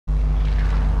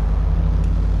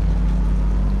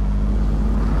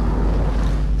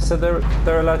so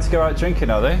they're allowed to go out drinking,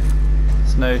 are they?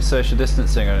 There's no social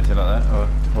distancing or anything like that, or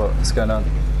what's going on?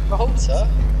 I hope so.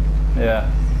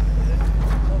 Yeah.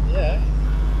 Yeah.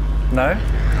 No?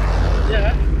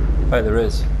 Yeah. Oh, there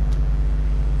is.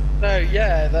 No,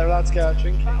 yeah, they're allowed to go out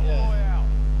drinking, yeah.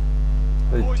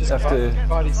 They Just have to.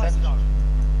 Friday, Saturday.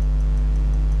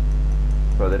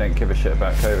 Well, they don't give a shit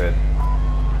about COVID.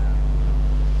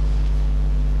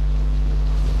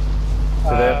 Do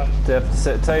they have to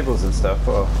set tables and stuff,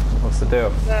 or what's the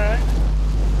deal? No.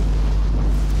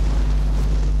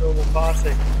 Normal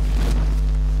party.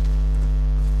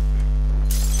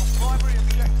 Primary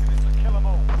objective is to kill them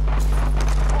all.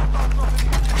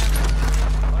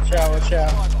 Watch out, watch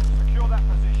out. Secure that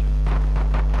position.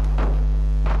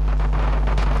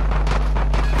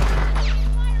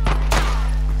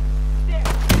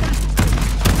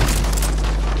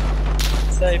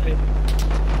 Save me.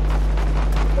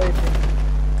 Save me.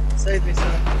 Save me,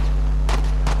 sir.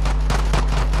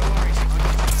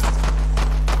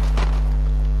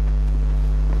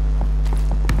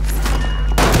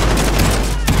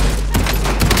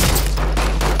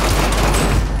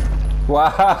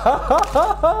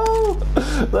 Wow!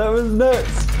 That was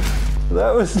nuts!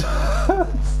 That was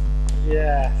nuts!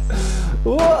 Yes.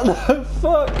 What the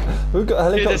fuck? We've got a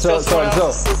helicopter outside as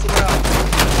well.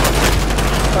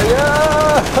 Oh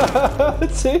yeah!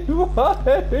 Team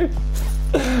wife!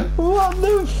 What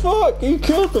the fuck? You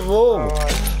killed them all! Oh my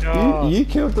god. You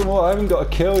killed them all. I haven't got a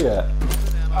kill yet.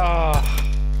 Oh,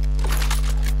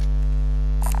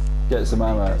 Get some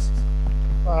ammo.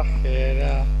 fucking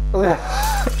hell.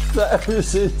 That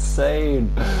was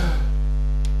insane.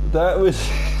 That was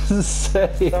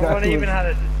insane.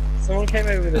 Someone came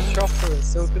over with a chopper and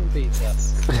still couldn't beat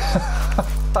us.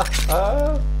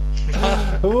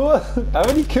 What? How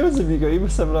many kills have you got? You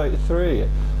must have like 3.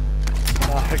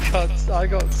 I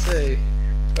got 2.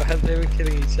 But they were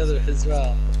killing each other as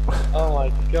well. Oh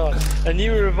my god. And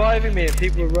you were reviving me and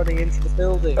people were running into the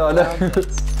building. Oh no. around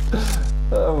us.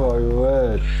 Oh my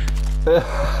word.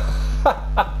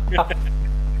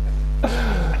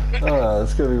 Oh,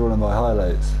 that's going to be one of my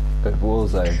highlights of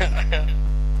Warzone.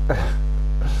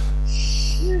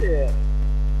 Shit.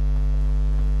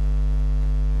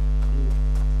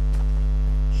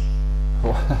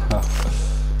 Wow.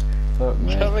 Fuck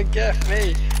me. Come and get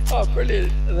me. Oh,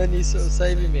 brilliant. And then you sort of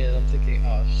saving me and I'm thinking,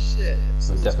 oh shit.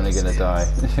 I'm definitely going to die.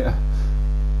 Yeah.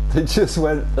 They just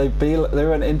went, they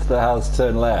went into the house,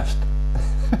 turned left,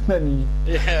 and then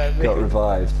you got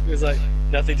revived. It was like,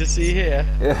 nothing to see here.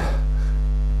 Yeah.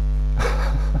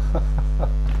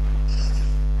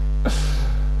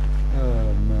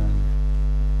 Oh man.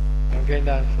 I'm going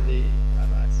down for the... Oh,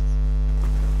 nice.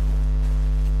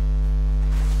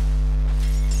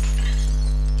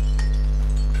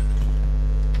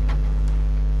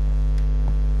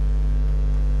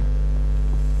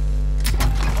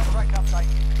 Contract update.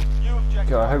 New objective.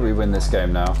 God, I hope we win this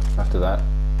game now, after that.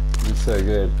 It's so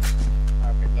good.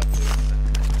 Okay, lovely.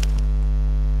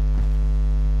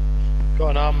 Got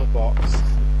an armor box.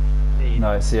 Need.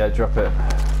 Nice, yeah, drop it.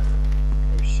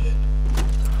 Oh shit.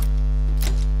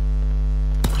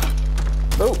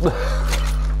 Oh!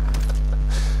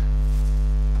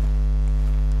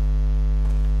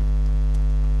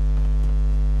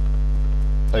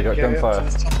 They got Go up gunfire. to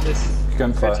the top of this,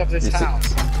 Gunfire. go top of this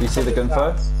house. You see the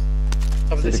gunfire?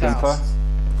 Top of See this the house. gunfire?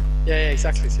 Yeah,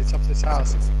 exactly. So top of this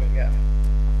house if you can get me.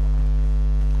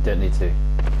 Don't need to.